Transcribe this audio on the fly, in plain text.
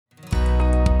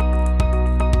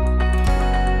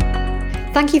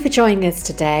Thank you for joining us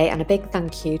today, and a big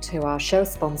thank you to our show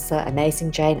sponsor,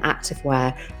 Amazing Jane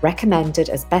Activewear, recommended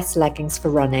as best leggings for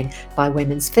running by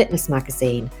Women's Fitness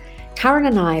magazine. Karen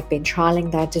and I have been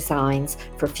trialling their designs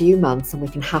for a few months and we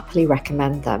can happily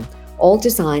recommend them. All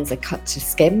designs are cut to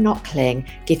skim, not cling,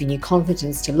 giving you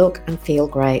confidence to look and feel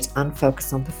great and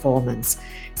focus on performance.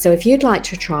 So if you'd like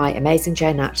to try Amazing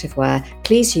Jane Activewear,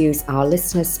 please use our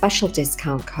listeners' special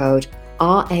discount code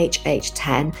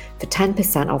RHH10 for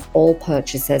 10% off all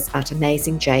purchases at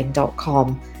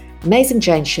AmazingJane.com. Amazing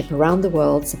Jane ship around the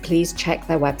world, so please check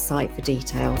their website for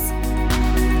details.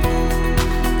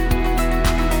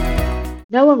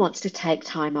 No one wants to take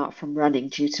time out from running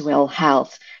due to ill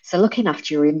health, so looking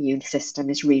after your immune system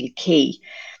is really key.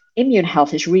 Immune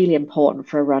health is really important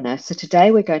for a runner, so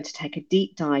today we're going to take a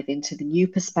deep dive into the new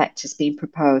perspectives being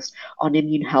proposed on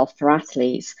immune health for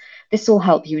athletes. This will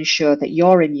help you ensure that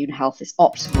your immune health is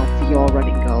optimal for your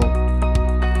running goal.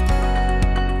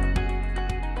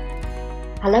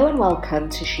 Hello and welcome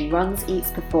to She Runs,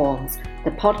 Eats, Performs,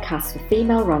 the podcast for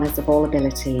female runners of all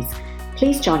abilities.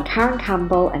 Please join Karen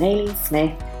Campbell and Aileen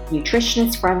Smith,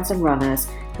 nutritionists, friends and runners,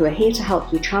 who are here to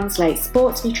help you translate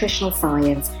sports nutritional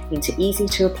science into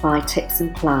easy-to-apply tips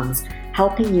and plans,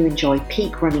 helping you enjoy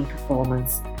peak running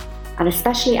performance. And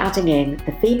especially adding in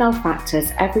the female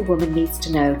factors every woman needs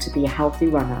to know to be a healthy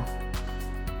runner.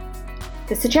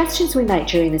 The suggestions we make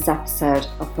during this episode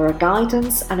are for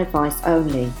guidance and advice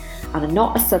only, and are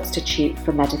not a substitute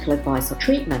for medical advice or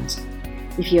treatment.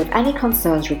 If you have any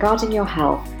concerns regarding your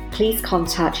health, please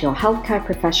contact your healthcare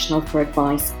professional for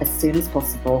advice as soon as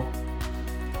possible.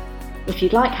 If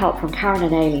you'd like help from Karen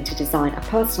and Aileen to design a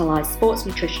personalised sports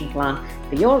nutrition plan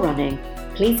for your running,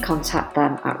 please contact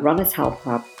them at Runners Health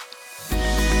Club.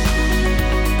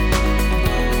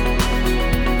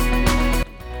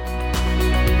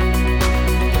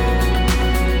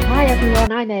 Hi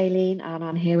everyone, I'm Aileen and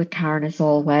I'm here with Karen as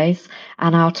always,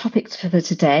 and our topic for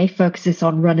today focuses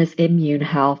on runners' immune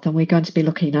health, and we're going to be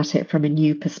looking at it from a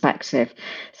new perspective.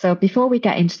 So before we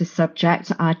get into the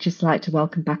subject, I'd just like to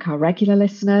welcome back our regular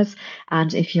listeners,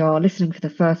 and if you're listening for the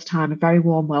first time, a very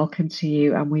warm welcome to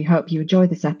you, and we hope you enjoy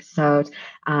this episode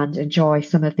and enjoy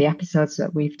some of the episodes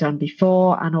that we've done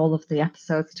before and all of the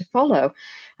episodes to follow.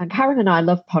 And Karen and I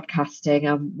love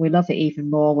podcasting, and we love it even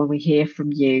more when we hear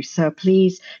from you. So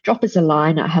please drop us a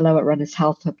line at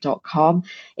hello@runnershealthhub.com,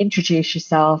 introduce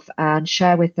yourself and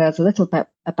share with us a little bit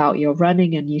about your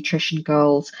running and nutrition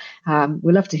goals.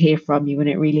 We love to hear from you, and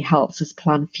it really helps us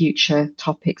plan future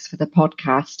topics for the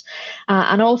podcast.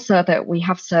 And also that we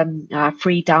have some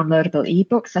free downloadable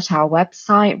ebooks at our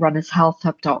website,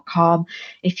 runnershealthhub.com.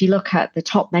 If you look at the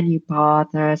top menu bar,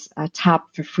 there's a tab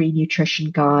for free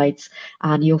nutrition guides,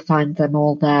 and you'll find them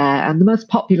all there. And the most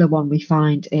popular one we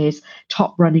find is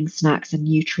top running snacks and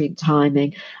nutrient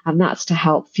timing, and that's to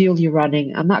help fuel your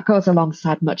running. And that goes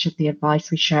alongside much of the advice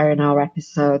we share in our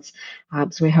episodes. So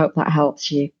we hope that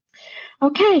helps you.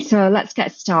 Okay, so let's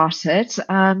get started.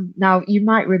 Now, you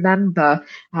might remember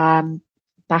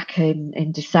back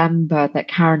in December that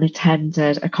Karen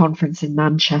attended a conference in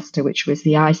Manchester, which was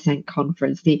the ISENC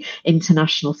conference, the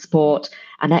International Sport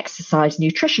and Exercise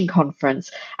Nutrition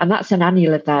Conference. And that's an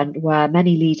annual event where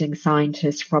many leading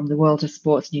scientists from the world of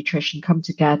sports nutrition come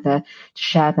together to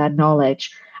share their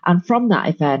knowledge. And from that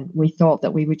event, we thought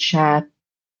that we would share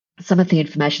some of the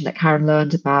information that Karen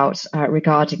learned about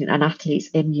regarding an athlete's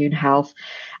immune health.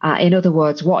 In other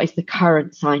words, what is the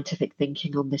current scientific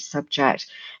thinking on this subject?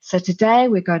 So today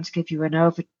we're going to give you an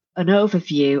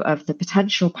overview of the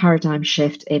potential paradigm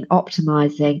shift in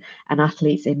optimizing an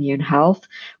athlete's immune health.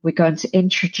 We're going to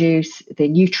introduce the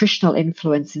nutritional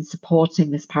influence in supporting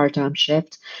this paradigm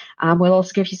shift. And we'll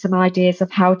also give you some ideas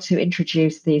of how to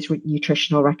introduce these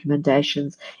nutritional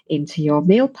recommendations into your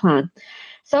meal plan.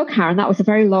 So, Karen, that was a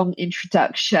very long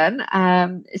introduction.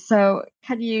 So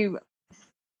can you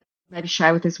maybe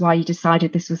share with us why you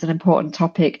decided this was an important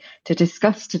topic to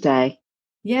discuss today?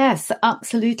 Yes,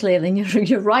 absolutely. And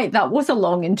you're right. That was a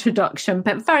long introduction,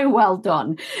 but very well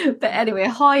done. But anyway,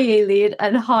 hi, Aileen,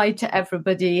 and hi to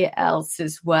everybody else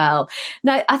as well.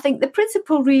 Now, I think the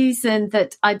principal reason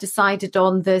that I decided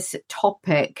on this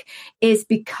topic is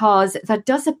because there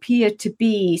does appear to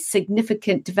be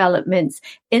significant developments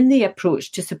in the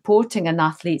approach to supporting an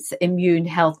athlete's immune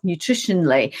health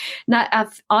nutritionally. Now,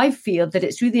 I feel that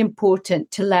it's really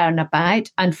important to learn about,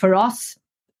 and for us,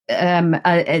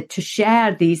 to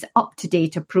share these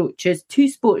up-to-date approaches to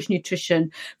sports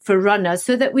nutrition for runners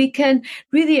so that we can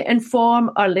really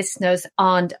inform our listeners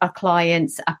and our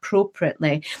clients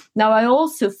appropriately. Now, I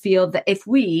also feel that if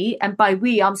we, and by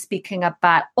we, I'm speaking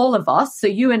about all of us, so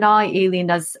you and I, Aileen,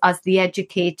 as the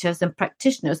educators and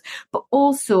practitioners, but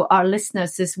also our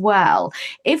listeners as well,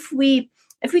 if we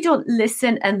don't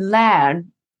listen and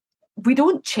learn, we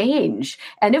don't change.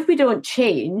 And if we don't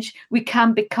change, we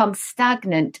can become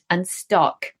stagnant and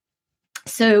stuck.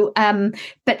 So,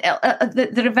 but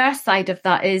the reverse side of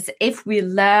that is if we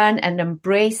learn and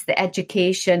embrace the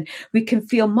education, we can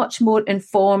feel much more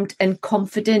informed and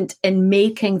confident in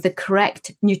making the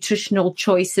correct nutritional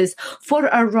choices for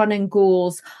our running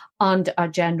goals and our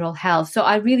general health. So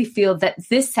I really feel that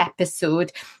this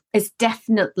episode is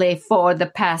definitely for the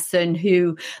person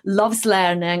who loves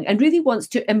learning and really wants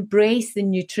to embrace the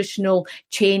nutritional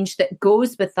change that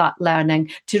goes with that learning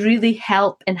to really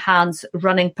help enhance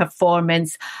running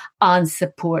performance and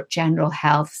support general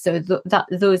health. So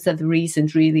those are the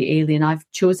reasons, really, Aileen, I've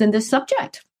chosen this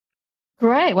subject.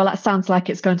 Great. Well, that sounds like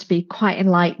it's going to be quite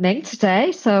enlightening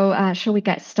today. So shall we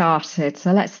get started?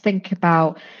 So let's think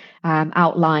about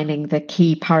outlining the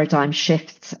key paradigm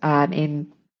shifts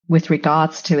with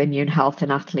regards to immune health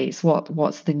in athletes.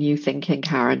 What's the new thinking,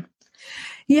 Karen?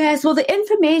 Yes, well, the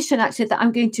information actually that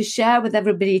I'm going to share with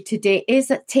everybody today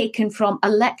is taken from a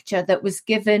lecture that was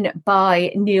given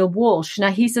by Neil Walsh.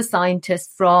 Now, he's a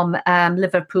scientist from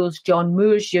Liverpool's John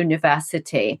Moores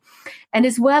University. And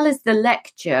as well as the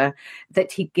lecture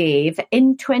that he gave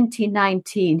in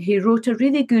 2019, he wrote a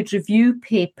really good review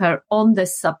paper on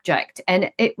this subject. And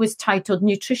it was titled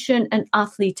Nutrition and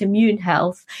Athlete Immune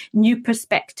Health, New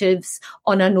Perspectives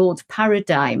on an Old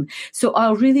Paradigm. So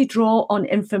I'll really draw on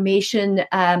information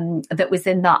that was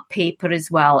in that paper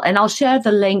as well. And I'll share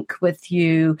the link with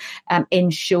you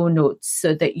in show notes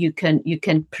so that you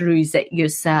can peruse it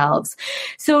yourselves.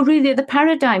 So really the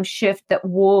paradigm shift that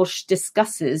Walsh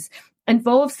discusses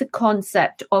involves the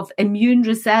concept of immune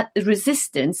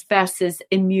resistance versus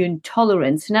immune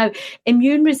tolerance. Now,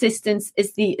 immune resistance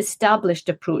is the established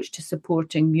approach to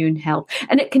supporting immune health,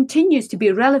 and it continues to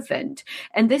be relevant.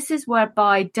 And this is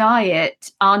whereby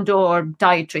diet and or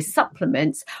dietary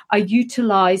supplements are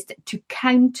utilized to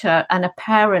counter an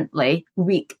apparently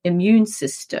weak immune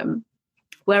system.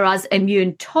 Whereas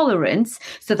immune tolerance,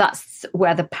 so that's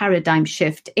where the paradigm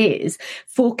shift is,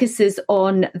 focuses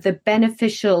on the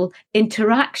beneficial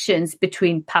interactions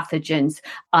between pathogens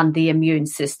and the immune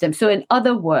system. So in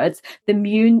other words, the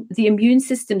immune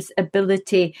system's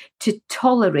ability to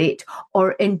tolerate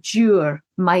or endure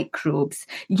microbes,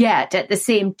 yet at the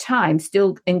same time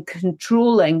still in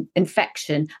controlling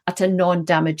infection at a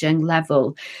non-damaging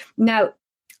level. Now,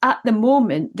 at the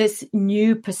moment, this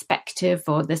new perspective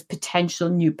or this potential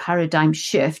new paradigm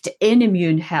shift in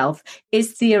immune health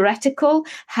is theoretical.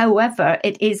 However,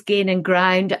 it is gaining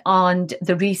ground and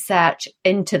the research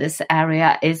into this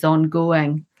area is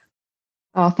ongoing.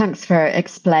 Oh, thanks for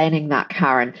explaining that,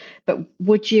 Karen. But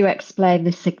would you explain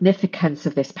the significance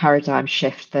of this paradigm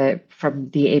shift from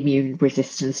the immune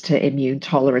resistance to immune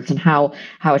tolerance, and how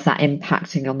is that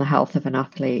impacting on the health of an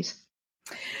athlete?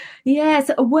 Yes,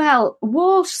 well,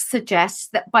 Walsh suggests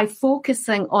that by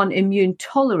focusing on immune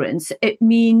tolerance, it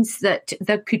means that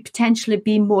there could potentially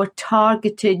be more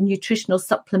targeted nutritional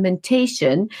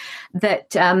supplementation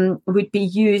that would be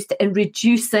used in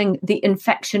reducing the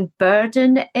infection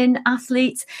burden in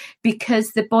athletes,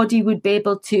 because the body would be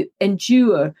able to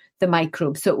endure the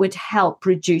microbes, so it would help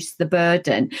reduce the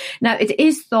burden. Now, it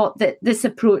is thought that this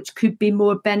approach could be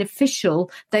more beneficial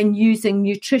than using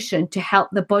nutrition to help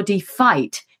the body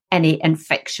fight any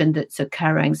infection that's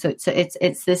occurring. So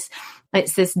it's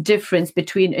this difference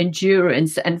between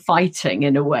endurance and fighting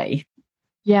in a way.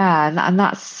 Yeah, and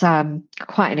that's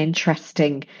quite an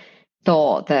interesting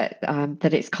thought that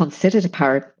it's considered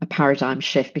a paradigm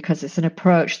shift, because it's an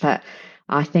approach that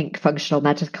I think functional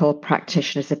medical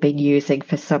practitioners have been using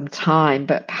for some time,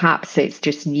 but perhaps it's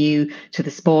just new to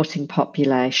the sporting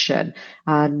population.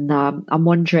 And I'm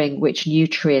wondering which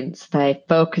nutrients they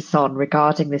focus on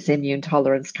regarding this immune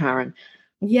tolerance, Karen.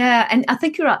 Yeah, and I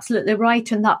think you're absolutely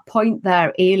right on that point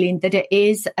there, Aileen, that it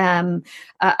is an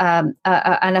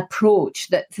approach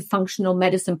that the functional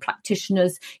medicine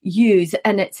practitioners use,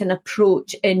 and it's an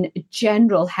approach in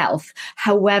general health.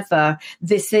 However,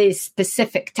 this is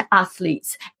specific to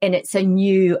athletes, and it's a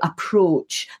new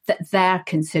approach that they're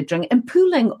considering and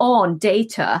pulling on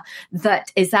data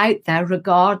that is out there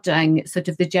regarding sort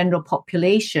of the general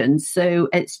population. So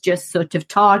it's just sort of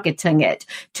targeting it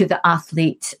to the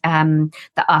athlete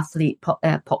the athlete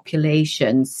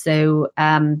population. So,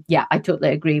 I totally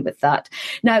agree with that.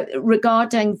 Now,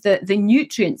 regarding the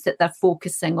nutrients that they're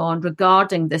focusing on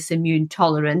regarding this immune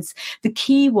tolerance, the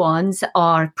key ones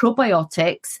are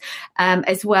probiotics,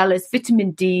 as well as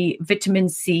vitamin D, vitamin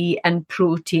C, and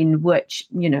protein, which,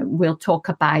 we'll talk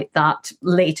about that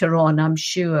later on, I'm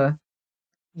sure.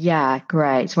 Yeah,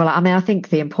 great. Well, I mean, I think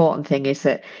the important thing is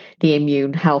that the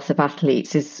immune health of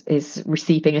athletes is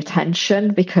receiving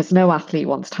attention, because no athlete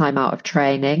wants time out of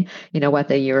training,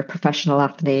 whether you're a professional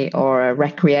athlete or a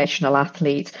recreational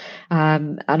athlete.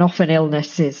 And often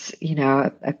illness is,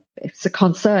 it's a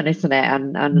concern, isn't it?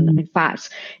 And in fact,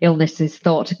 illness is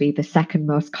thought to be the second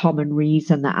most common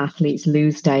reason that athletes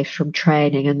lose days from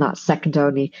training, and that's second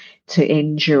only to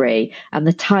injury. And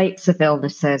the types of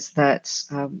illnesses that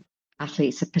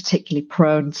athletes are particularly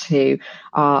prone to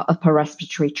are upper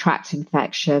respiratory tract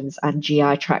infections and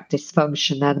GI tract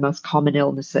dysfunction. They're the most common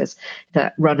illnesses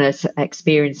that runners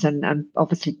experience, and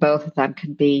obviously both of them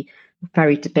can be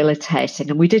very debilitating.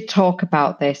 And we did talk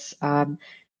about this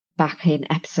back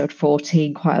in episode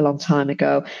 14, quite a long time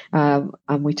ago,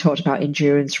 and we talked about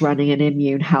endurance running and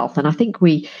immune health. And I think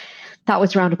that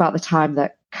was around about the time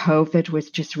that COVID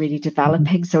was just really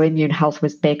developing. So immune health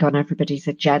was big on everybody's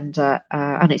agenda,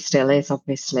 and it still is,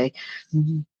 obviously.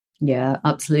 Mm-hmm. Yeah,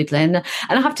 absolutely. And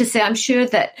I have to say, I'm sure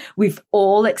that we've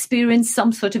all experienced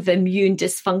some sort of immune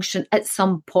dysfunction at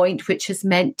some point, which has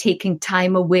meant taking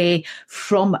time away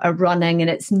from a running, and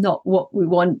it's not what we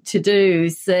want to do.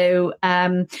 So,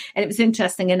 and it was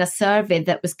interesting, in a survey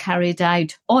that was carried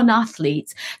out on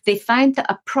athletes, they found that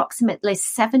approximately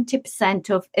 70%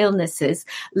 of illnesses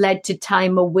led to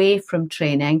time away from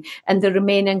training, and the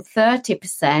remaining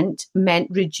 30% meant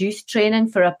reduced training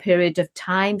for a period of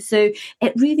time. So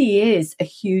it really is a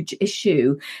huge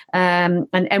issue, and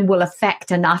will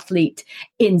affect an athlete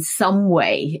in some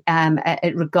way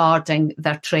regarding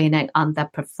their training and their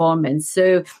performance.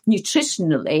 So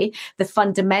nutritionally, the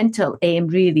fundamental aim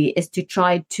really is to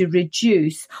try to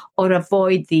reduce or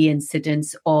avoid the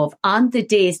incidence of and the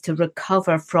days to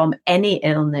recover from any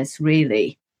illness,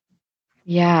 really.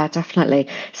 Yeah, definitely.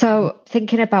 So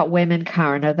thinking about women,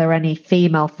 Karen, are there any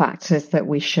female factors that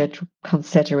we should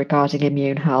consider regarding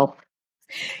immune health?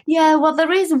 Yeah, well,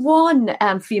 there is one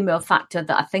female factor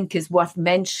that I think is worth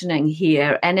mentioning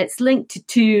here, and it's linked to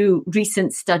two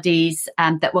recent studies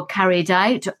that were carried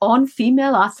out on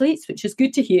female athletes, which is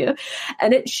good to hear.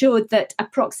 And it showed that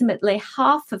approximately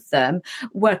half of them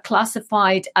were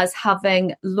classified as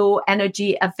having low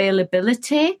energy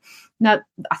availability. Now,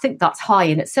 I think that's high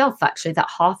in itself, actually, that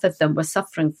half of them were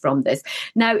suffering from this.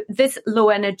 Now, this low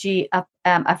energy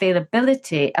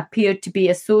availability appeared to be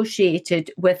associated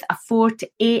with a 4 to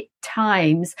 8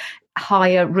 times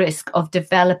higher risk of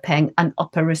developing an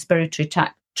upper respiratory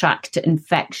tract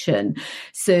infection.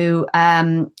 So,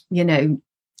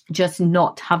 just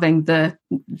not having the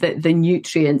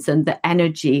nutrients and the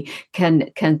energy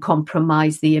can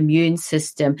compromise the immune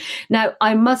system. Now,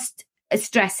 I must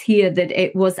stress here that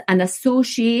it was an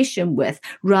association with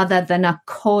rather than a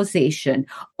causation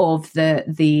of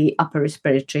the upper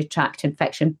respiratory tract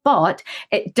infection. But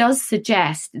it does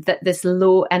suggest that this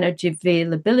low energy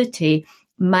availability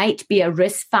might be a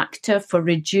risk factor for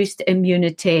reduced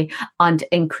immunity and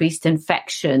increased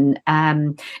infection.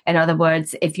 In other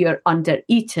words, if you're under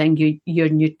eating, your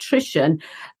nutrition,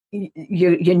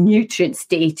 your nutrient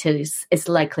status is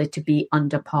likely to be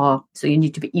under par. So you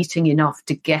need to be eating enough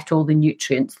to get all the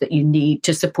nutrients that you need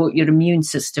to support your immune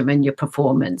system and your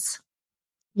performance.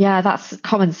 Yeah, that's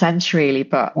common sense, really,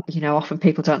 but often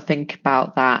people don't think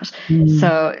about that.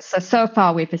 So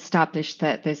far we've established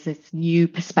that there's this new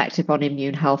perspective on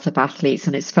immune health of athletes,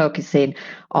 and it's focusing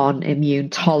on immune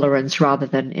tolerance rather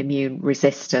than immune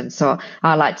resistance. So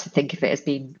I like to think of it as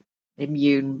being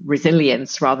immune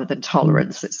resilience rather than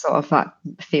tolerance. It's sort of, that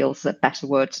feels a better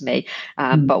word to me.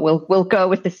 But we'll go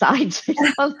with the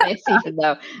scientists on this, even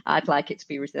though I'd like it to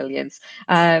be resilience.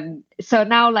 So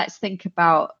now let's think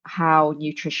about how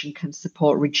nutrition can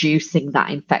support reducing that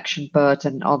infection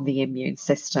burden on the immune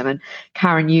system. And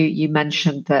Karen, you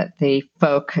mentioned that the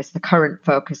current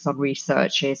focus on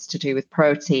research is to do with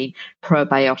protein,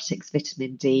 probiotics,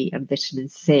 vitamin D and vitamin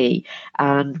C.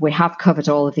 And we have covered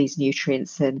all of these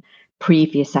nutrients in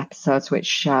previous episodes,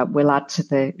 which we'll add to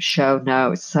the show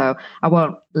notes. So I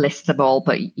won't list them all,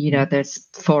 but there's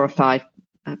 4 or 5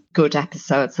 good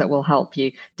episodes that will help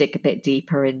you dig a bit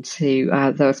deeper into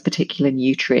those particular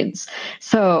nutrients.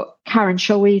 So Karen,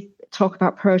 shall we talk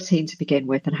about protein to begin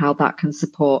with and how that can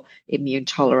support immune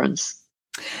tolerance?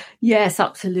 Yes,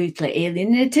 absolutely,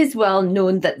 Aileen. It is well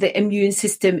known that the immune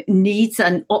system needs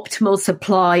an optimal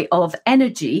supply of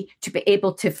energy to be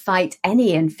able to fight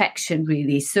any infection,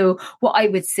 really. So what I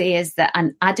would say is that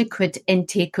an adequate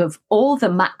intake of all the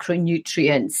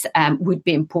macronutrients would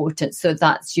be important. So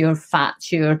that's your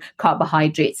fats, your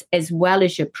carbohydrates, as well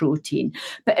as your protein.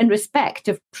 But in respect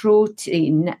of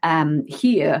protein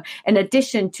here, in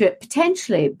addition to it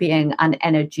potentially being an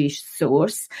energy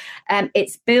source,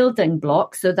 it's building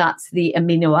blocks. So that's the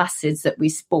amino acids that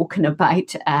we've spoken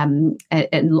about on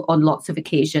lots of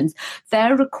occasions.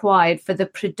 They're required for the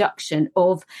production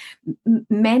of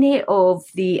many of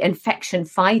the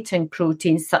infection-fighting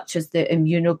proteins, such as the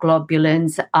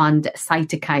immunoglobulins and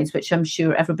cytokines, which I'm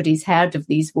sure everybody's heard of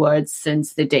these words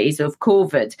since the days of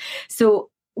COVID. So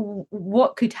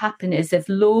what could happen is if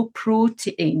low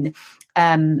protein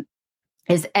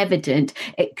is evident,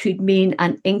 it could mean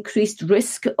an increased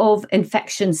risk of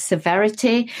infection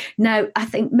severity. Now, I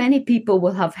think many people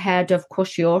will have heard of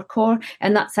kwashiorkor,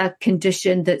 and that's a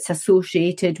condition that's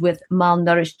associated with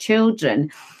malnourished children.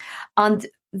 And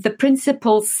the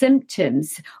principal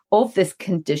symptoms of this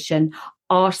condition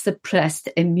are suppressed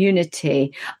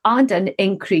immunity and an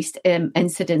increased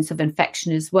incidence of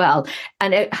infection as well.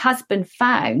 And it has been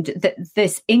found that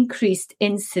this increased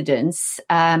incidence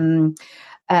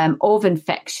of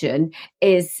infection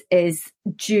is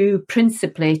due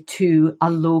principally to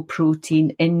a low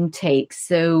protein intake.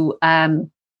 So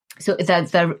that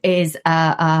there is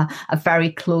a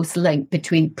very close link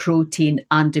between protein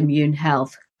and immune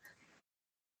health.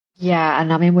 Yeah,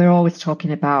 and I mean, we're always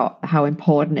talking about how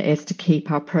important it is to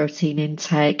keep our protein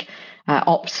intake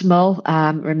optimal.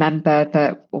 Remember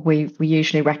that we're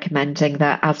usually recommending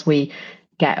that as we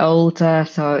get older,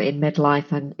 so in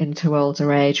midlife and into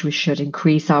older age, we should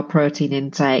increase our protein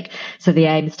intake. So the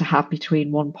aim is to have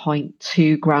between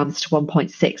 1.2 grams to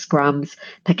 1.6 grams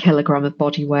per kilogram of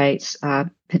body weight per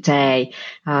day.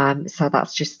 So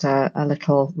that's just a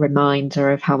little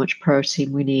reminder of how much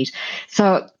protein we need.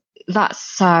 So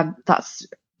that's a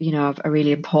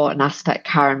really important aspect,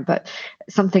 Karen, but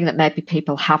something that maybe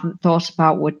people haven't thought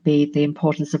about would be the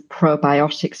importance of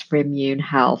probiotics for immune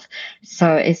health.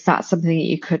 So is that something that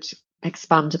you could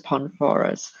expand upon for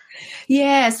us?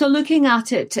 Yeah, so looking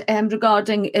at it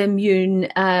regarding immune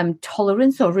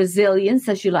tolerance or resilience,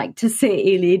 as you like to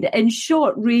say, Aileen, in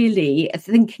short, really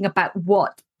thinking about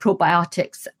what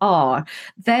probiotics are,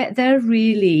 they're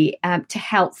really to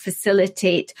help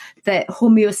facilitate the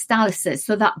homeostasis,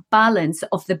 so that balance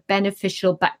of the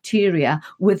beneficial bacteria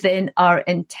within our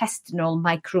intestinal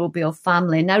microbial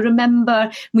family. Now, remember,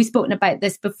 we've spoken about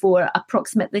this before,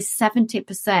 approximately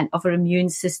 70% of our immune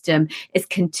system is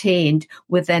contained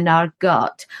within our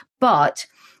gut. But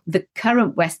the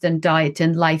current Western diet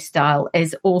and lifestyle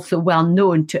is also well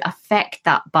known to affect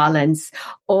that balance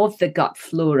of the gut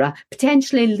flora,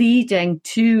 potentially leading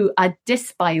to a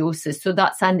dysbiosis. So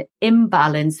that's an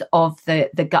imbalance of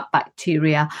the gut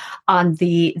bacteria, and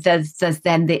there's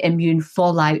then the immune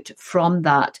fallout from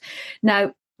that.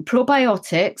 Now,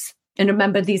 probiotics, and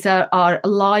remember, these are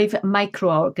live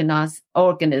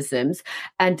microorganisms,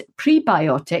 and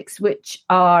prebiotics, which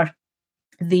are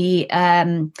they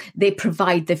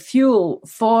provide the fuel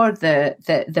for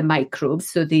the microbes,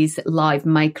 so these live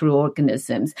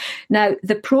microorganisms. Now,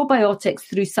 the probiotics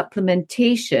through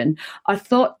supplementation are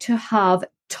thought to have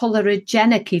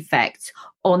tolerogenic effects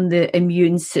on the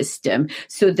immune system,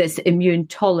 so this immune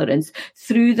tolerance,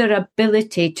 through their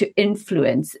ability to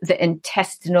influence the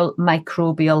intestinal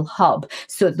microbial hub,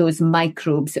 so those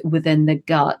microbes within the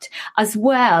gut, as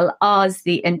well as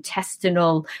the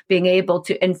intestinal, being able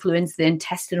to influence the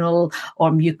intestinal or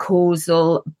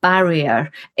mucosal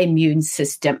barrier immune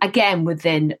system, again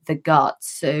within the gut.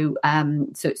 So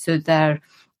the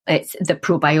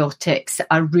probiotics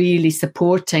are really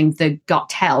supporting the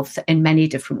gut health in many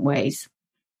different ways.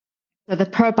 So the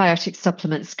probiotic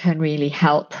supplements can really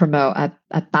help promote a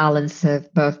balance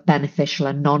of both beneficial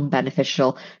and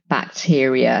non-beneficial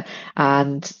bacteria,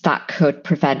 and that could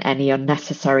prevent any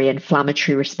unnecessary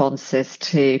inflammatory responses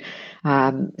to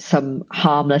some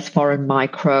harmless foreign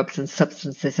microbes and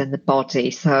substances in the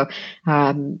body. So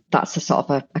that's a sort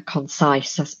of a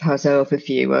concise, I suppose,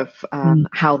 overview of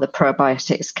how the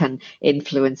probiotics can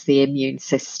influence the immune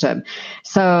system.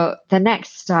 So the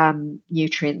next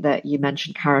nutrient that you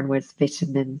mentioned, Karen, was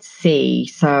vitamin C.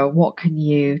 So what can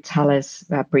you tell us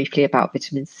briefly about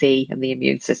vitamin C and the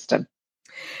immune system?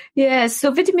 Yeah,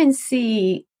 so vitamin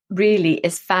C really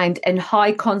is found in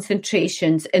high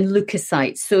concentrations in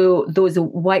leukocytes, so those are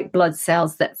white blood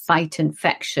cells that fight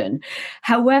infection.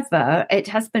 However, it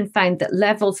has been found that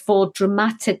levels fall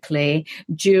dramatically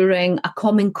during a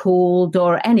common cold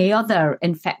or any other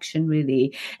infection,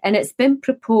 really. And it's been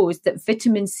proposed that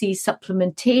vitamin C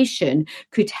supplementation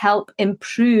could help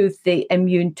improve the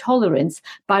immune tolerance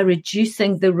by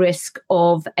reducing the risk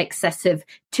of excessive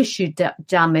tissue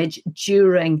damage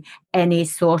during any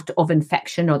sort of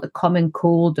infection, or the common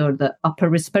cold or the upper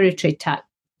respiratory tract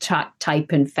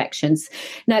type infections.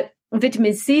 Now,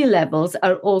 vitamin C levels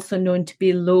are also known to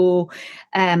be low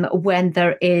when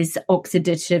there is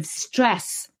oxidative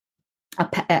stress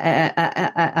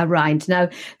around. Now,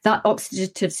 that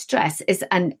oxidative stress is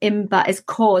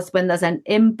caused when there's an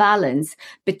imbalance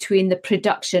between the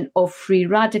production of free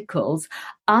radicals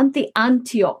and the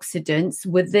antioxidants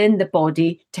within the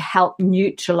body to help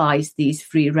neutralize these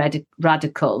free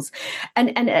radicals.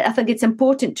 And I think it's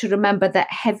important to remember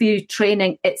that heavy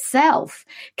training itself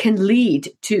can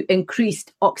lead to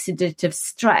increased oxidative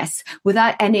stress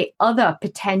without any other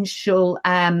potential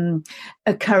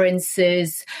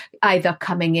occurrences either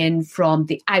coming in from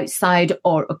the outside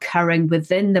or occurring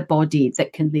within the body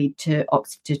that can lead to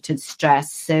oxidative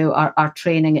stress. So our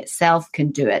training itself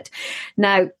can do it.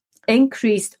 Now,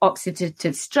 increased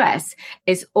oxidative stress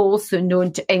is also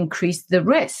known to increase the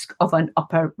risk of an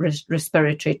upper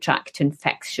respiratory tract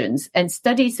infections. And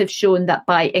studies have shown that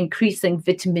by increasing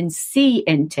vitamin C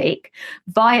intake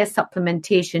via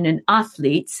supplementation in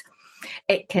athletes,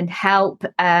 it can help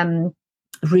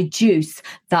reduce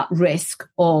that risk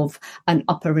of an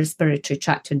upper respiratory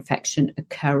tract infection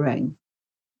occurring.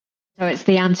 So it's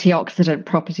the antioxidant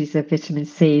properties of vitamin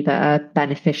C that are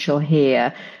beneficial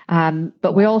here.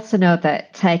 But we also know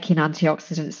that taking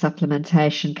antioxidant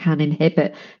supplementation can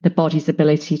inhibit the body's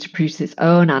ability to produce its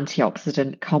own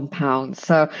antioxidant compounds.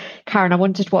 So, Karen, I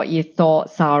wondered what your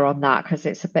thoughts are on that, because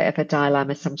it's a bit of a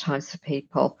dilemma sometimes for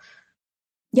people.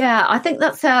 Yeah, I think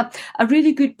that's a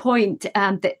really good point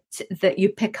that you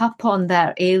pick up on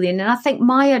there, Aileen. And I think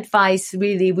my advice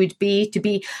really would be to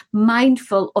be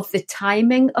mindful of the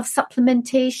timing of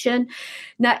supplementation.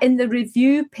 Now, in the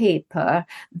review paper,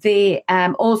 they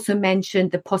also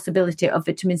mentioned the possibility of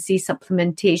vitamin C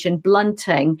supplementation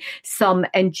blunting some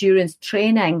endurance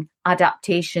training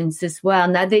adaptations as well.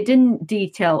 Now, they didn't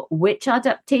detail which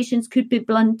adaptations could be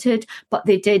blunted, but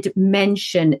they did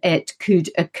mention it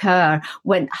could occur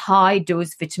when high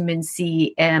dose vitamin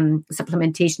C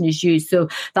supplementation is used. So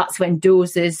that's when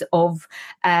doses of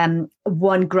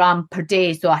 1 gram per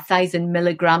day, so 1,000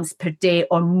 milligrams per day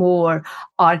or more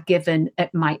are given.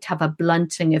 It might have a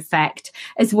blunting effect,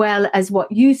 as well as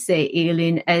what you say,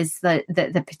 Aileen, is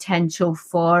the potential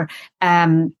for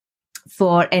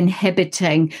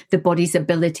inhibiting the body's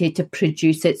ability to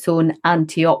produce its own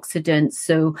antioxidants.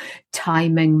 So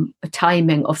timing of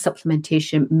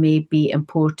supplementation may be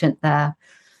important there.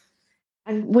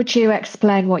 And would you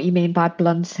explain what you mean by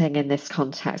blunting in this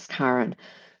context, Karen?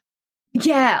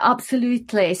 Yeah,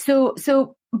 absolutely.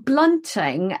 So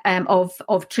blunting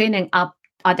of training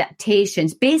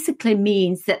adaptations basically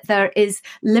means that there is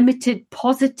limited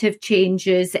positive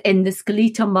changes in the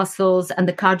skeletal muscles and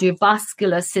the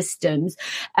cardiovascular systems,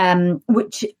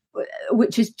 which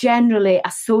is generally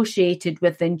associated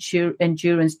with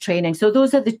endurance training. So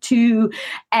those are the two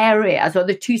areas or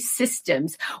the two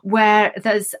systems where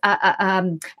there's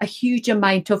a huge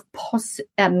amount of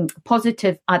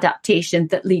positive adaptation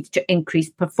that leads to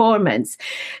increased performance.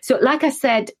 So like I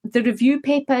said, the review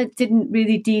paper didn't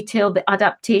really detail the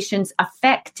adaptations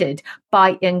affected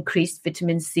by increased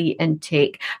vitamin C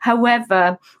intake.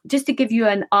 However, just to give you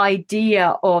an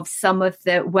idea of some of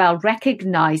the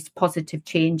well-recognized positive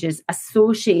changes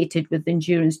associated with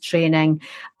endurance training,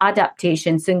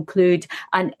 adaptations include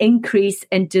an increase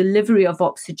in delivery of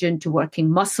oxygen to working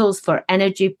muscles for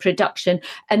energy production,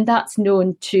 and that's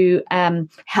known to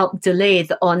help delay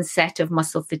the onset of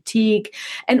muscle fatigue,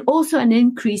 and also an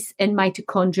increase in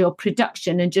mitochondrial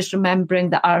production. And just remembering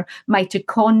that our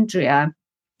mitochondria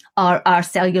are our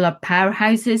cellular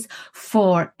powerhouses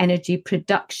for energy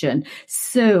production.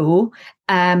 So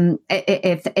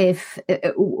if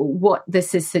what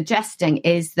this is suggesting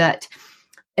is that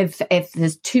if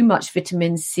there's too much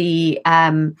vitamin C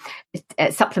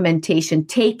supplementation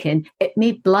taken, it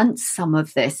may blunt some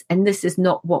of this, and this is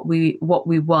not what we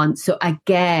want. So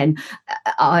again,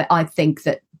 I think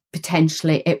that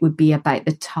potentially it would be about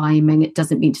the timing. It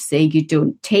doesn't mean to say you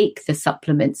don't take the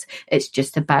supplements. It's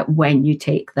just about when you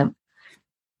take them.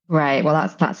 Right.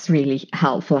 Well, that's really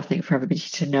helpful, I think, for everybody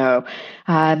to know.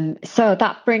 So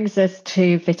that brings us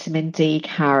to vitamin D,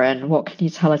 Karen. What can you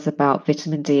tell us about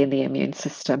vitamin D in the immune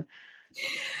system?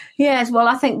 Yes, well,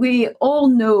 I think we all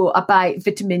know about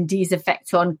vitamin D's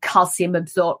effect on calcium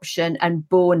absorption and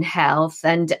bone health.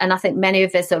 And I think many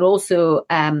of us are also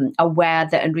aware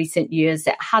that in recent years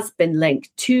it has been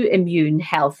linked to immune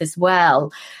health as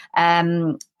well.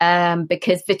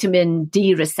 Because vitamin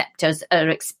D receptors are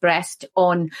expressed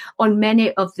on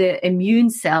many of the immune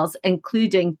cells,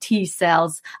 including T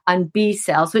cells and B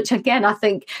cells, which again, I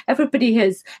think everybody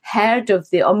has heard of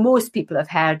or most people have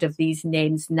heard of these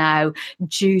names now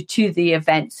due to the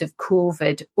events of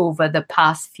COVID over the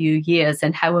past few years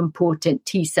and how important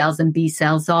T cells and B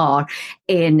cells are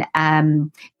in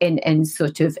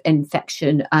sort of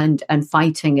infection and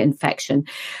fighting infection.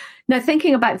 Now,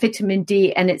 thinking about vitamin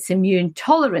D and its immune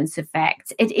tolerance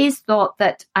effects, it is thought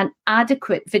that an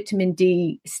adequate vitamin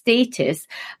D status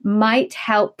might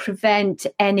help prevent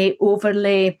any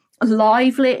overly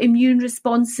lively immune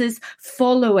responses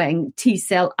following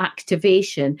T-cell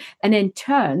activation. And in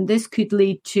turn, this could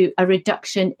lead to a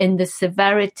reduction in the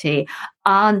severity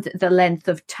and the length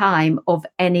of time of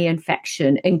any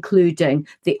infection, including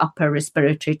the upper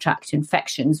respiratory tract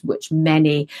infections, which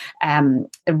many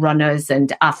runners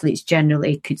and athletes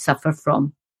generally could suffer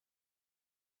from.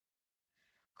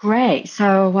 Great.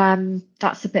 So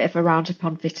that's a bit of a roundup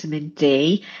on vitamin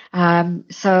D.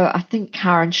 So I think,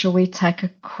 Karen, shall we take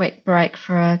a quick break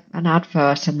for an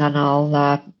advert, and then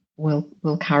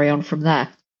we'll carry on from there.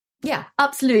 Yeah,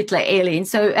 absolutely, Aileen.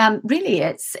 So really,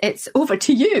 it's over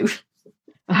to you.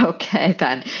 Okay,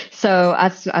 then. So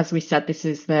as we said, this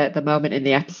is the moment in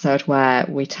the episode where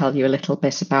we tell you a little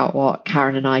bit about what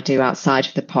Karen and I do outside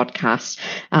of the podcast.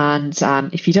 And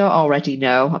if you don't already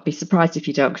know, I'd be surprised if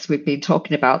you don't, because we've been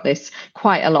talking about this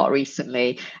quite a lot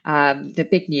recently. The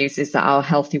big news is that our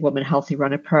Healthy Woman, Healthy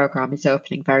Runner program is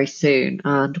opening very soon,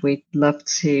 and we'd love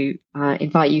to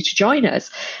invite you to join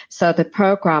us. So the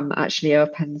program actually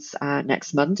opens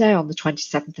next Monday on the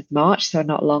 27th of March, so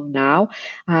not long now.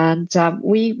 And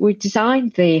we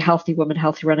designed the Healthy Woman,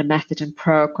 Healthy Runner method and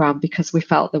program because we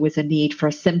felt there was a need for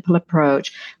a simple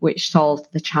approach which solved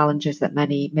the challenges that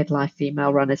many midlife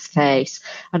female runners face.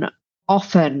 And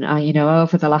often,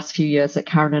 over the last few years that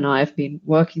Karen and I have been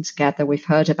working together, we've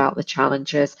heard about the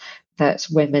challenges that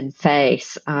women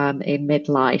face in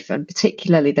midlife, and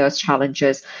particularly those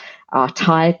challenges are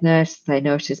tiredness. They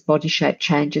notice body shape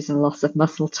changes and loss of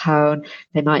muscle tone.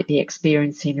 They might be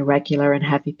experiencing irregular and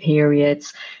heavy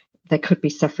periods. They could be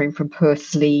suffering from poor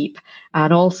sleep,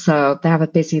 and also they have a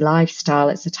busy lifestyle.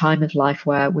 It's a time of life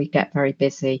where we get very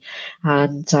busy,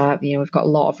 and we've got a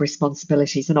lot of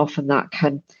responsibilities, and often that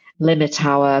can limit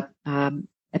our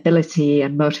ability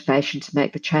and motivation to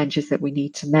make the changes that we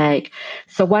need to make.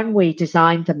 So when we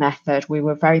designed the method, we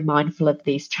were very mindful of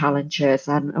these challenges,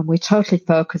 and we totally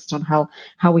focused on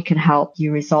how we can help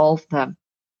you resolve them.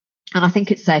 And I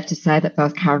think it's safe to say that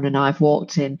both Karen and I have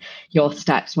walked in your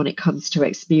steps when it comes to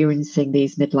experiencing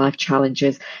these midlife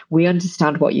challenges. We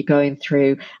understand what you're going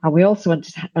through, and we also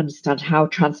understand how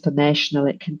transformational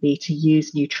it can be to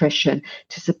use nutrition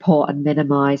to support and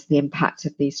minimize the impact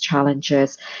of these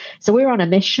challenges. So we're on a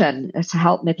mission to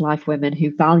help midlife women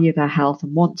who value their health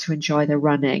and want to enjoy their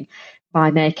running by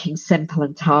making simple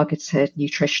and targeted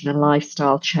nutrition and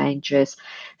lifestyle changes.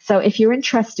 So if you're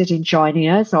interested in joining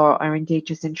us, or are indeed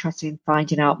just interested in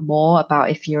finding out more about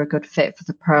if you're a good fit for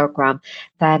the program,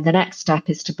 then the next step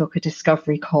is to book a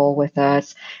discovery call with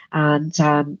us. And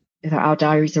our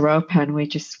diaries are open. We're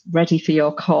just ready for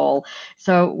your call.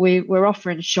 So we're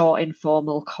offering a short,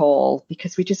 informal call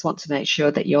because we just want to make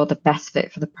sure that you're the best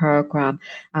fit for the program.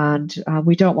 And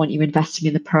we don't want you investing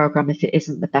in the program if it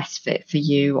isn't the best fit for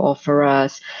you or for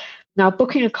us. Now,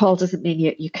 booking a call doesn't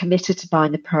mean you're committed to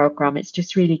buying the program. It's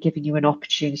just really giving you an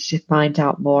opportunity to find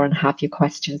out more and have your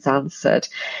questions answered.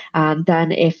 And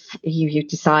then if you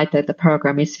decide that the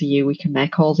program is for you, we can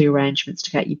make all the arrangements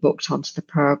to get you booked onto the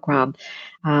program.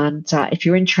 And if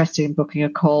you're interested in booking a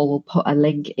call, we'll put a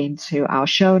link into our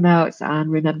show notes. And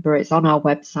remember, it's on our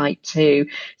website too.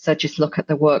 So just look at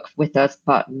the Work With Us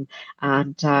button,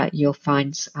 and you'll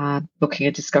find booking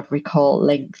a discovery call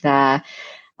link there.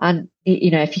 And,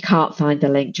 if you can't find the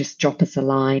link, just drop us a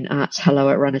line at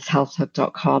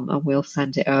hello@runnershealthhub.com and we'll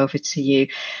send it over to you.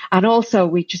 And also,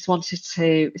 we just wanted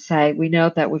to say, we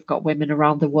know that we've got women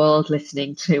around the world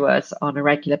listening to us on a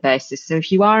regular basis. So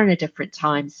if you are in a different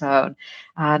time zone,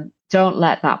 don't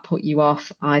let that put you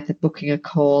off either booking a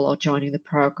call or joining the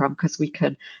program, because we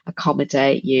can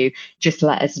accommodate you. Just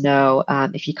let us know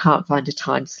if you can't find a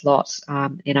time slot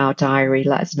in our diary.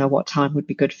 Let us know what time would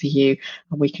be good for you,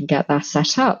 and we can get that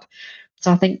set up.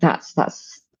 So I think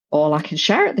that's all I can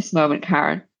share at this moment,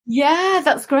 Karen. Yeah,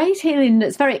 that's great, Aileen.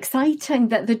 It's very exciting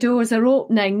that the doors are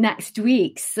opening next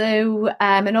week. So,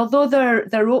 and although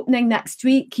they're opening next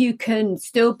week, you can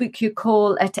still book your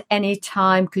call at any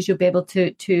time because you'll be able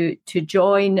to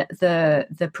join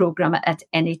the program at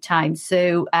any time.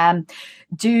 So,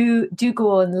 do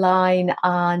go online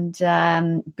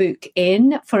and book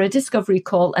in for a discovery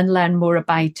call and learn more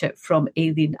about it from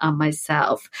Aileen and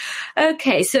myself.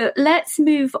 Okay, so let's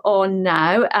move on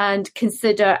now and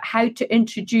consider how to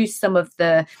introduce some of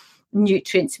the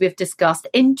nutrients we've discussed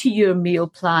into your meal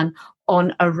plan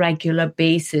on a regular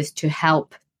basis to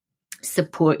help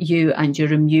support you and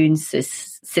your immune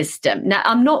system. Now,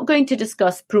 I'm not going to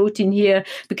discuss protein here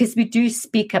because we do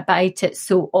speak about it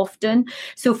so often.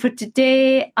 So for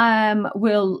today,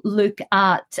 we'll look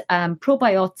at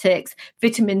probiotics,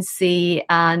 vitamin C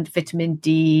and vitamin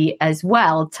D as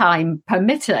well, time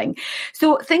permitting.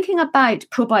 So thinking about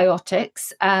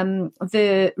probiotics,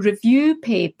 the review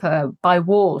paper by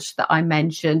Walsh that I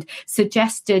mentioned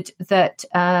suggested that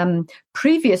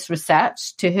previous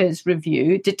research to his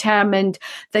review determined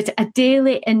that a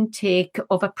daily intake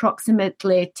of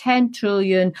approximately 10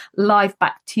 trillion live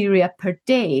bacteria per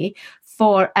day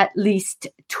for at least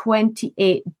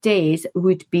 28 days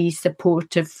would be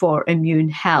supportive for immune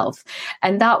health.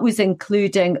 And that was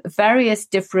including various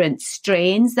different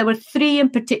strains. There were 3 in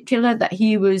particular that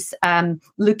he was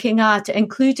looking at,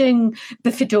 including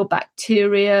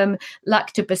Bifidobacterium,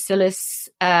 Lactobacillus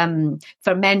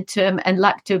fermentum, and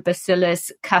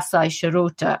Lactobacillus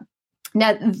casei-shirota.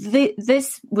 Now,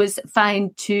 this was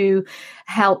found to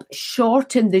help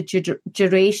shorten the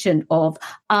duration of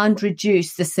and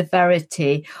reduce the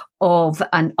severity of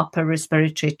an upper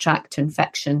respiratory tract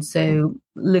infection. So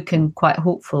looking quite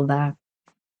hopeful there.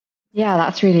 Yeah,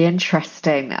 that's really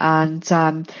interesting. And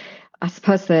I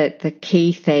suppose the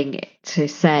key thing to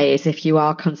say is if you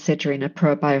are considering a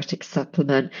probiotic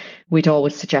supplement, we'd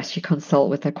always suggest you consult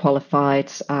with a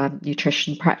qualified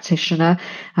nutrition practitioner.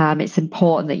 It's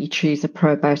important that you choose a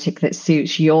probiotic that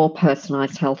suits your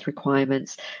personalized health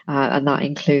requirements, and that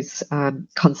includes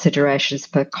considerations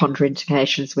for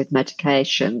contraindications with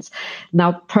medications.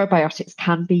 Now, probiotics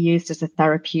can be used as a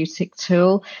therapeutic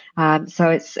tool, so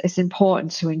it's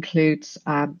important to include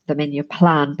them in your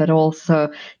plan, but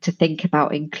also to think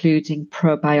about including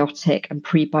probiotic and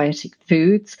prebiotic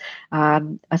foods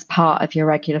as part of your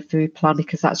regular food plan,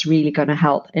 because that's really going to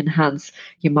help enhance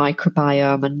your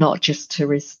microbiome and not just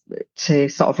to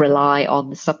sort of rely on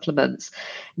the supplements.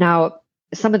 Now,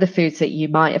 some of the foods that you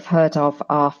might have heard of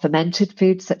are fermented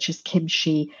foods such as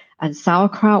kimchi and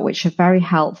sauerkraut, which are very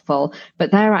helpful,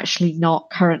 but they're actually not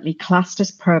currently classed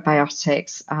as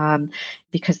probiotics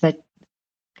because there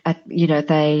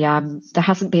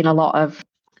hasn't been a lot of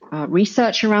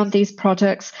research around these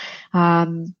products.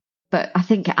 But I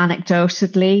think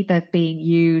anecdotally, they've been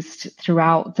used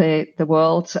throughout the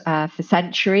world for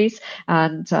centuries.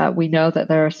 And we know that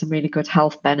there are some really good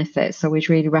health benefits. So we'd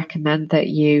really recommend that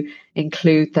you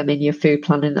include them in your food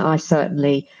plan. And I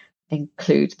certainly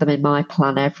include them in my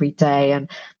plan every day.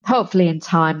 And hopefully in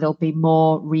time, there'll be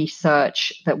more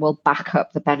research that will back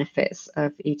up the benefits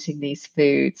of eating these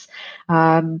foods.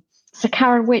 So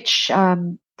Karen, which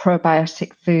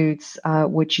probiotic foods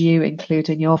would you include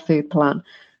in your food plan?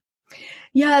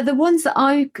 Yeah, the ones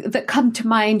that come to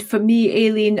mind for me,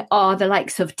 Aileen, are the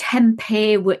likes of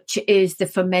tempeh, which is the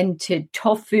fermented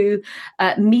tofu,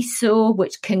 miso,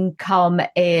 which can come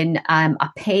in a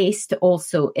paste,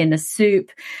 also in a soup,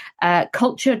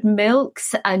 cultured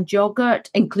milks and yogurt,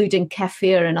 including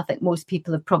kefir. And I think most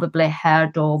people have probably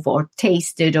heard of or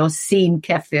tasted or seen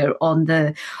kefir on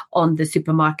the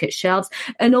supermarket shelves.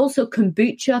 And also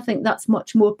kombucha, I think that's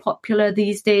much more popular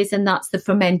these days. And that's the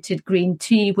fermented green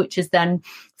tea, which is then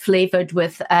flavored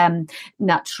with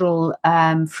natural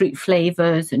fruit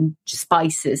flavors and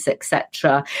spices,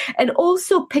 etc. And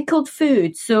also pickled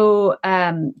food, so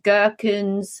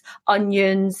gherkins,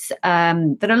 onions.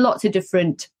 There are lots of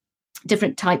different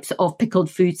types of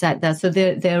pickled foods out there, so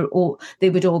they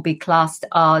would all be classed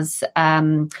as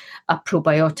a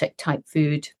probiotic type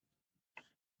food.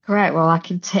 Great. Well, I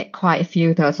can tick quite a few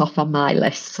of those off on my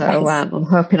list. So I'm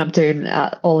hoping I'm doing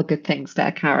all the good things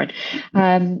there, Karen.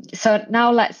 So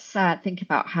now let's think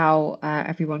about how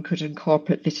everyone could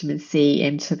incorporate vitamin C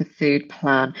into the food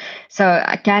plan. So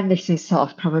again, this is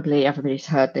sort of probably everybody's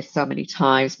heard this so many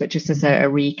times, but just as a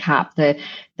recap, the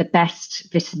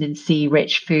best vitamin C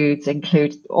rich foods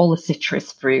include all the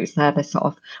citrus fruits. They're the sort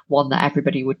of one that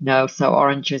everybody would know. So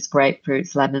oranges,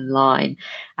 grapefruits, lemon, lime.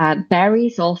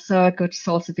 Berries also a good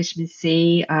source of vitamin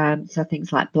C. So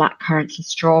things like black currants and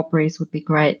strawberries would be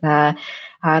great there.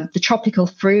 The tropical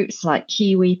fruits like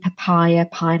kiwi, papaya,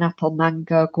 pineapple,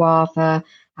 mango, guava,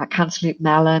 cantaloupe,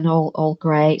 melon, all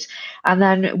great. And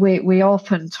then we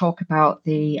often talk about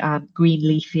the green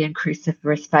leafy and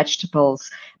cruciferous vegetables,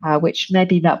 which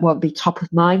maybe that won't be top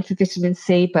of mind for vitamin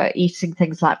C, but eating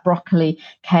things like broccoli,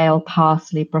 kale,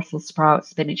 parsley, Brussels sprouts,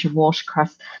 spinach, and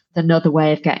watercress is another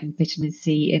way of getting vitamin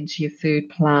C into your food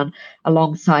plan,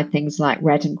 alongside things like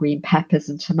red and green peppers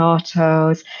and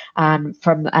tomatoes. And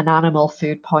from an animal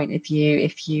food point of view,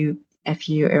 if you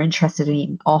are interested in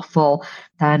eating offal,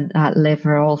 then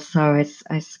liver also is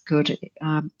a good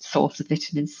source of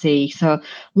vitamin C. So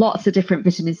lots of different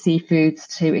vitamin C foods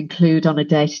to include on a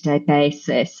day-to-day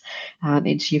basis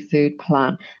into your food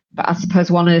plan. But I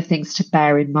suppose one of the things to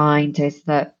bear in mind is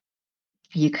that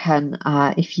you can,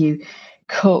 if you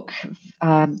cook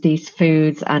these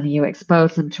foods and you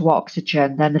expose them to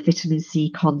oxygen, then the vitamin C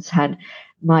content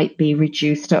might be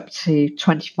reduced up to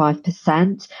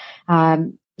 25%.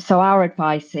 So our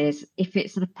advice is, if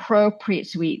it's appropriate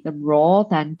to eat them raw,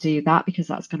 then do that, because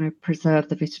that's going to preserve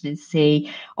the vitamin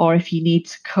C. Or if you need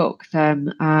to cook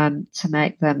them to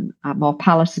make them more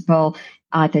palatable,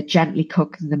 either gently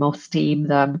cooking them or steam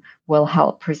them will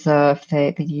help preserve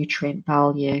the nutrient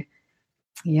value.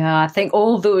 Yeah, I think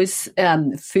all those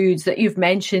foods that you've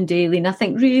mentioned, Aileen, I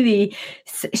think really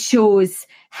shows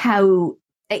how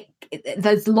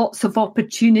there's lots of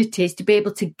opportunities to be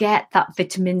able to get that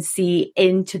vitamin C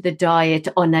into the diet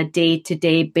on a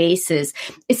day-to-day basis,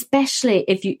 especially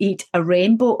if you eat a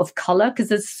rainbow of colour, because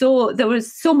there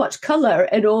was so much colour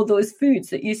in all those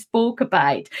foods that you spoke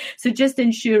about. So just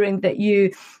ensuring that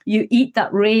you eat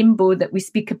that rainbow that we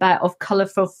speak about of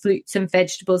colourful fruits and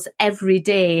vegetables every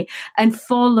day, and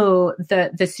follow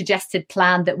the suggested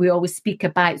plan that we always speak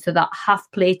about. So that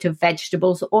half plate of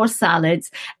vegetables or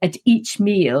salads at each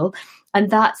meal. And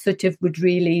that sort of would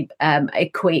really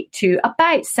equate to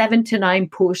about 7 to 9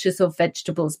 portions of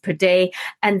vegetables per day,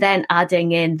 and then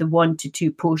adding in the 1 to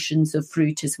 2 portions of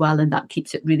fruit as well. And that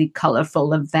keeps it really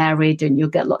colourful and varied, and you'll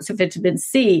get lots of vitamin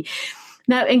C.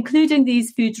 Now, including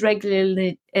these foods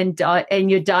regularly in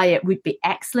your diet would be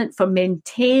excellent for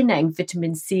maintaining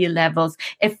vitamin C levels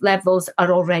if levels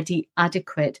are already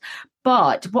adequate.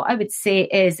 But what I would say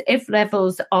is, if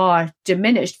levels are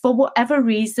diminished for whatever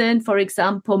reason, for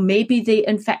example, maybe the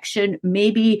infection,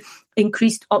 maybe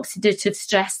increased oxidative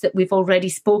stress that we've already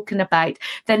spoken about,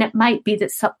 then it might be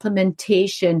that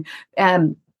supplementation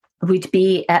would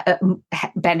be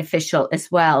beneficial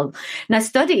as well. Now,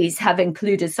 studies have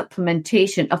included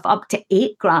supplementation of up to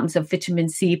 8 grams of vitamin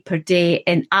C per day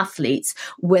in athletes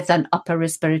with an upper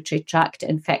respiratory tract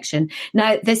infection.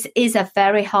 Now, this is a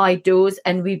very high dose,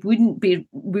 and we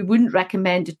wouldn't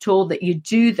recommend at all that you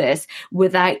do this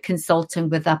without consulting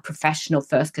with a professional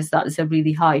first, because that is a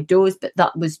really high dose. But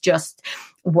that was just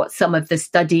what some of the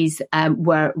studies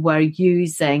were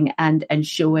using and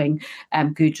showing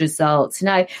good results.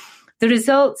 Now, the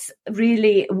results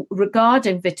really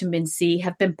regarding vitamin C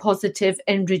have been positive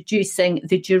in reducing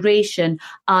the duration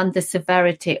and the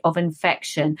severity of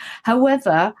infection.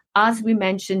 However, as we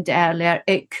mentioned earlier,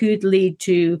 it could lead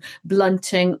to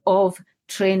blunting of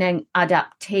training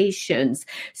adaptations.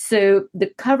 So the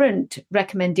current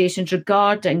recommendations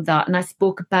regarding that, and I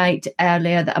spoke about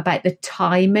earlier about the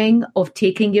timing of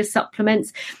taking your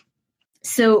supplements.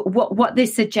 So what they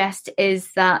suggest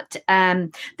is that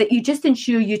that you just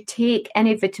ensure you take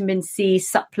any vitamin C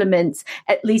supplements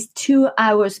at least 2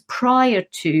 hours prior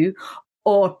to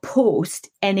or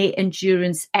post any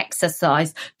endurance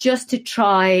exercise, just to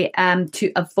try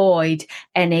to avoid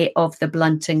any of the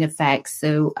blunting effects.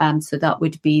 So that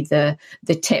would be the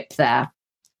tip there.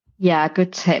 Yeah,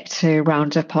 good tip to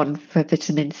round up on for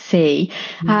vitamin C.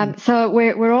 So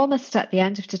we're almost at the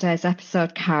end of today's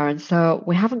episode, Karen. So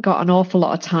we haven't got an awful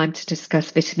lot of time to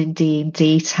discuss vitamin D in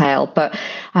detail. But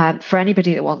for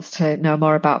anybody that wants to know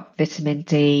more about vitamin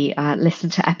D,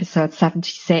 listen to episode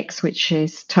 76, which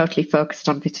is totally focused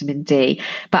on vitamin D.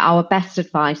 But our best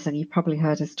advice, and you've probably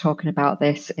heard us talking about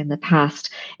this in the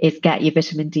past, is get your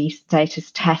vitamin D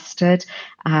status tested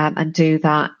and do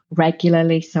that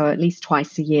regularly, so at least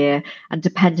twice a year, and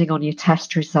depending on your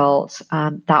test results,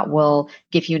 that will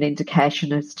give you an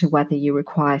indication as to whether you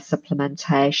require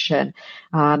supplementation.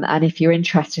 And if you're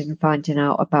interested in finding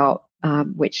out about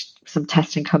some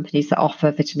testing companies that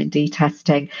offer vitamin D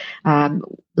testing,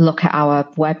 look at our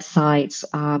website.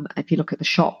 If you look at the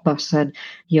shop button,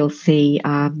 you'll see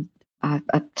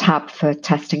a tab for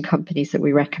testing companies that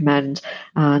we recommend,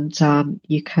 and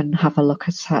you can have a look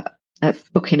at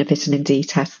booking a vitamin D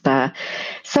test there.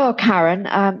 So,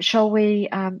 Karen, shall we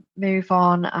move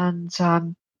on, and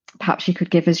perhaps you could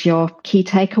give us your key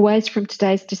takeaways from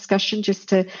today's discussion just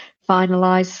to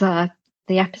finalise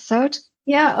the episode?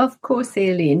 Yeah, of course,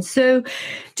 Aileen. So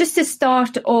just to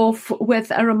start off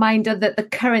with a reminder that the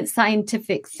current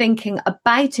scientific thinking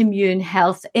about immune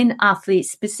health in athletes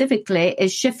specifically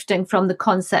is shifting from the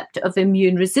concept of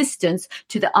immune resistance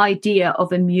to the idea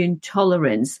of immune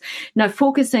tolerance. Now,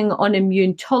 focusing on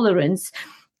immune tolerance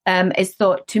is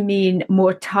thought to mean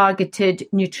more targeted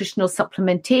nutritional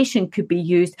supplementation could be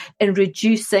used in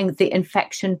reducing the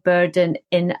infection burden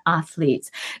in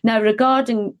athletes. Now,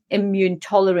 regarding immune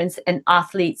tolerance in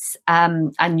athletes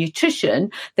and nutrition,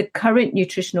 the current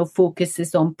nutritional focus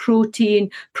is on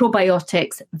protein,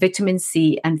 probiotics, vitamin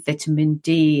C, and vitamin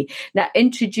D. Now,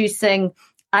 introducing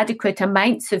adequate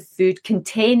amounts of food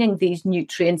containing these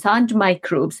nutrients and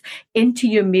microbes into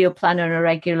your meal plan on a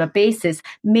regular basis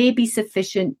may be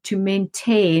sufficient to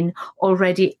maintain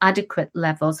already adequate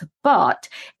levels. But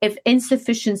if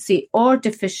insufficiency or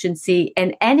deficiency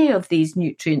in any of these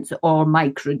nutrients or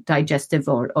digestive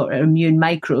or immune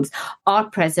microbes are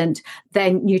present,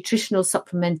 then nutritional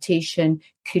supplementation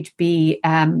could be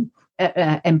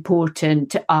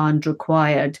important and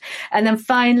required. And then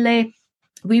finally,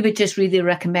 we would just really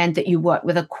recommend that you work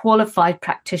with a qualified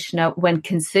practitioner when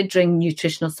considering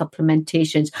nutritional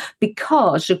supplementations,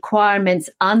 because requirements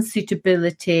and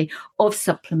suitability of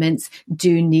supplements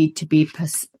do need to be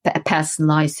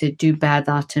personalised. So do bear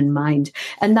that in mind.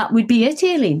 And that would be it,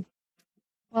 Aileen.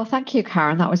 Well, thank you,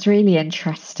 Karen. That was really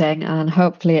interesting, and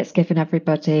hopefully it's given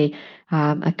everybody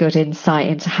a good insight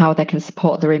into how they can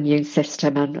support their immune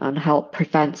system and help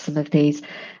prevent some of these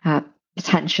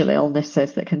potential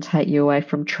illnesses that can take you away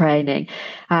from training.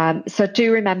 So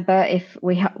do remember, if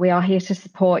we are here to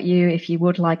support you. If you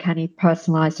would like any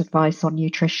personalised advice on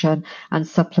nutrition and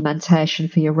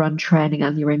supplementation for your run training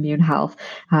and your immune health,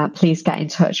 please get in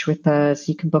touch with us.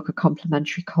 You can book a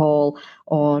complimentary call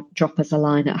or drop us a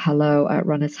line at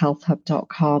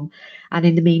hello@runnershealthhub.com. And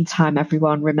in the meantime,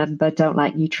 everyone, remember, don't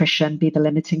let nutrition be the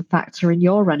limiting factor in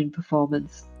your running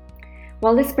performance.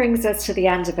 Well, this brings us to the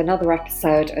end of another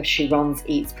episode of She Runs,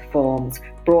 Eats, Performs,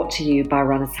 brought to you by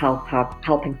Runners Health Hub,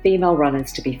 helping female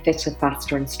runners to be fitter,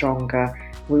 faster and stronger.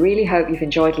 We really hope you've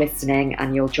enjoyed listening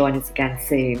and you'll join us again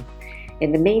soon.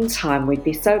 In the meantime, we'd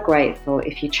be so grateful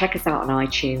if you check us out on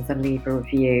iTunes and leave a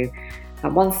review.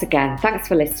 And once again, thanks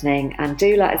for listening, and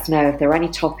do let us know if there are any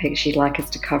topics you'd like us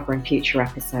to cover in future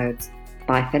episodes.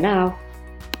 Bye for now.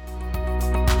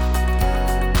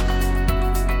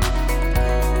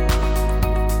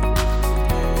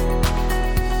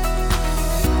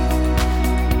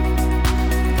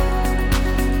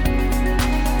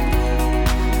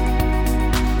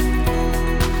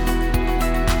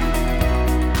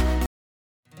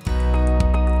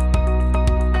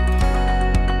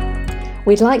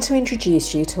 We'd like to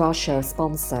introduce you to our show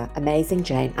sponsor, Amazing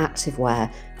Jane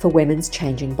Activewear for women's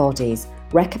changing bodies,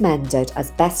 recommended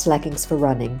as best leggings for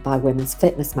running by Women's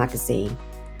Fitness magazine.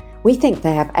 We think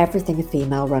they have everything a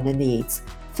female runner needs.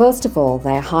 First of all,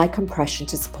 they are high compression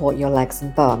to support your legs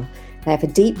and bum. They have a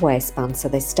deep waistband so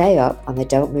they stay up and they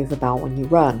don't move about when you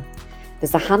run.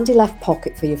 There's a handy left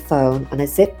pocket for your phone and a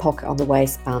zip pocket on the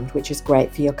waistband, which is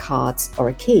great for your cards or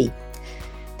a key.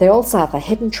 They also have a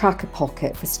hidden tracker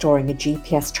pocket for storing a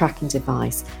GPS tracking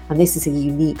device, and this is a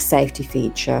unique safety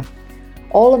feature.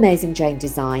 All Amazing Jane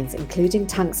designs, including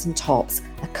tanks and tops,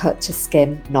 are cut to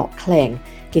skim, not cling,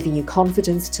 giving you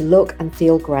confidence to look and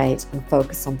feel great and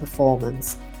focus on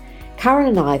performance. Karen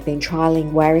and I have been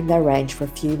trialling wearing their range for a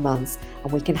few months,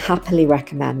 and we can happily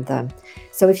recommend them.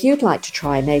 So if you'd like to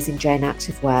try Amazing Jane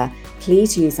Activewear,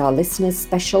 please use our listeners'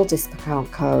 special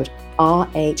discount code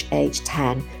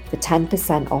RHH10 for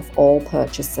 10% off all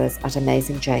purchases at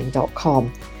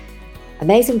AmazingJane.com.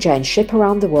 Amazing Jane ship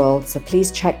around the world, so please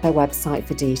check their website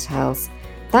for details.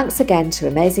 Thanks again to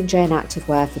Amazing Jane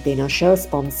Activewear for being our show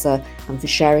sponsor and for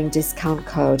sharing discount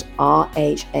code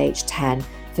RHH10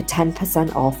 for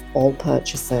 10% off all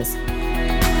purchases.